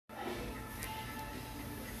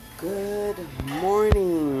Good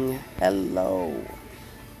morning. Hello.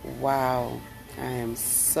 Wow. I am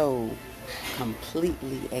so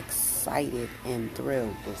completely excited and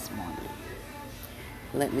thrilled this morning.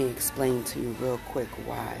 Let me explain to you real quick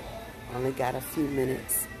why. I only got a few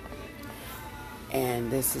minutes,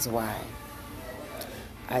 and this is why.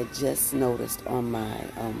 I just noticed on my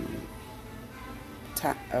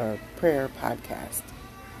prayer podcast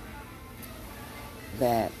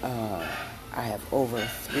that I have over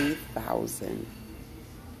 3,000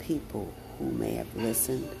 people who may have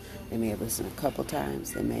listened. They may have listened a couple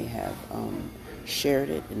times. They may have shared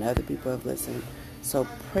it, and other people have listened. So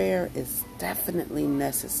prayer is definitely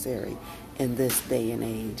necessary in this day and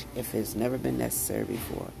age if it's never been necessary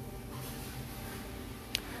before.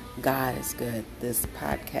 God is good. This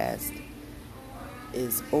podcast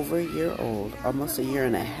is over a year old, almost a year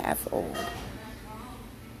and a half old.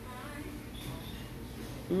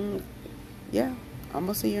 Yeah,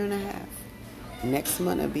 almost a year and a half. Next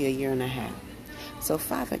month will be a year and a half. So,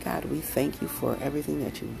 Father God, we thank you for everything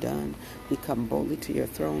that you've done. We come boldly to your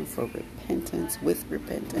throne for repentance, with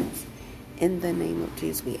repentance. In the name of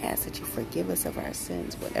Jesus, we ask that you forgive us of our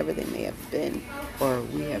sins, whatever they may have been or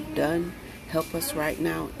we have done. Help us right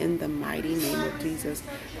now in the mighty name of Jesus.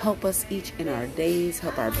 Help us each in our days.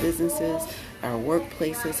 Help our businesses, our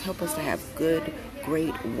workplaces. Help us to have good,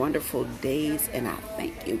 great, wonderful days. And I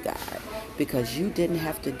thank you, God, because you didn't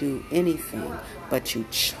have to do anything, but you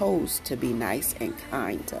chose to be nice and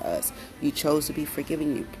kind to us. You chose to be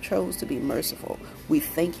forgiving. You chose to be merciful. We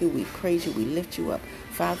thank you. We praise you. We lift you up.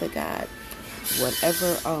 Father God,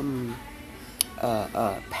 whatever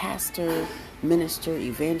pastor, minister,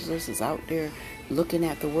 evangelist is out there looking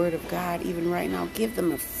at the word of God, even right now, give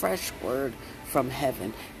them a fresh word from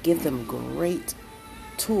heaven. Give them great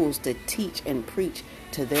tools to teach and preach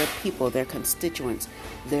to their people, their constituents,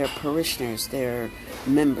 their parishioners, their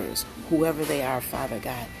members, whoever they are, Father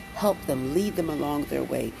God. Help them, lead them along their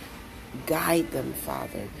way. Guide them,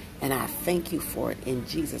 Father, and I thank you for it in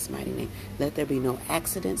Jesus' mighty name. Let there be no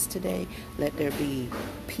accidents today. Let there be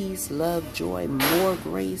peace, love, joy, more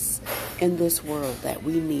grace in this world that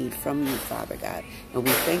we need from you, Father God. And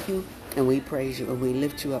we thank you, and we praise you, and we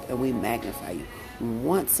lift you up, and we magnify you.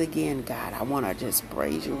 Once again, God, I want to just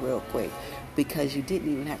praise you real quick because you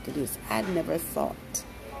didn't even have to do this. I never thought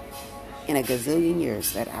in a gazillion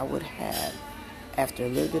years that I would have, after a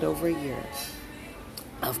little bit over a year,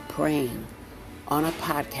 of praying on a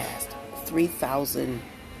podcast, 3,000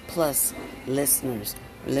 plus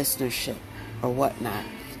listenership or whatnot,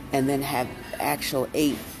 and then have actual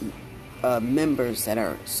 8 members that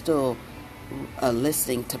are still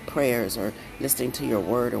listening to prayers or listening to your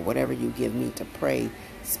word or whatever you give me to pray,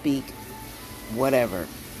 speak, whatever.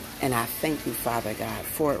 And I thank you, Father God,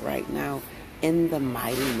 for it right now in the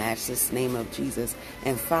mighty, matchless name of Jesus.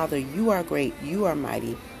 And Father, you are great, you are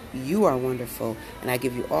mighty, you are wonderful, and I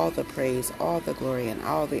give you all the praise, all the glory, and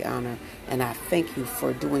all the honor, and I thank you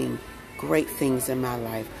for doing great things in my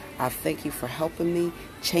life. I thank you for helping me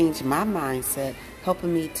change my mindset,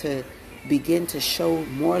 helping me to begin to show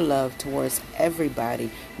more love towards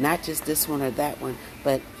everybody, not just this one or that one,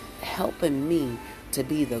 but helping me to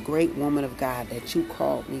be the great woman of God that you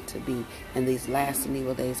called me to be in these last and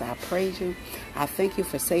evil days. I praise you. I thank you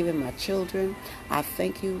for saving my children. I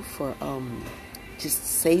thank you for just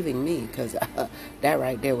saving me, because that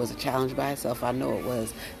right there was a challenge by itself. I know it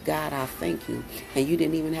was. God, I thank you. And you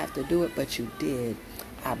didn't even have to do it, but you did.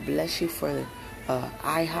 I bless you for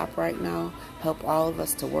IHOP right now. Help all of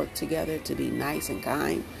us to work together, to be nice and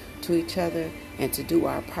kind to each other, and to do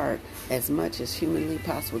our part as much as humanly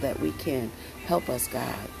possible that we can. Help us,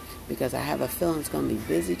 God, because I have a feeling it's going to be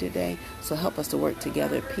busy today. So help us to work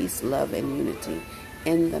together, peace, love, and unity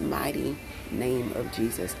in the mighty name of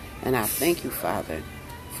Jesus. And I thank you, Father,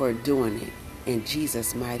 for doing it in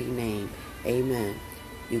Jesus' mighty name. Amen.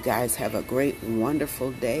 You guys have a great,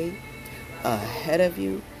 wonderful day ahead of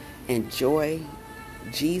you. Enjoy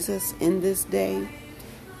Jesus in this day.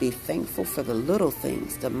 Be thankful for the little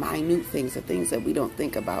things, the minute things, the things that we don't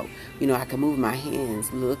think about. You know, I can move my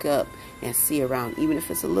hands, look up, and see around. Even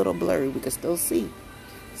if it's a little blurry, we can still see.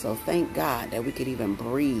 So thank God that we could even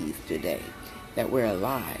breathe today, that we're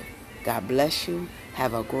alive. God bless you.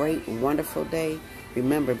 Have a great, wonderful day.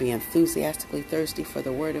 Remember, be enthusiastically thirsty for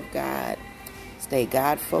the word of God. Stay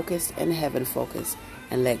God-focused and heaven-focused.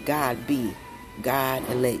 And let God be God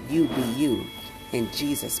and let you be you. In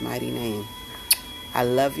Jesus' mighty name. I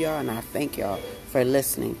love y'all, and I thank y'all for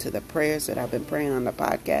listening to the prayers that I've been praying on the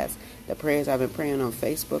podcast, the prayers I've been praying on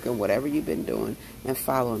Facebook, and whatever you've been doing and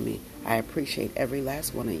following me. I appreciate every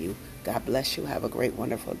last one of you. God bless you. Have a great,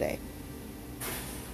 wonderful day.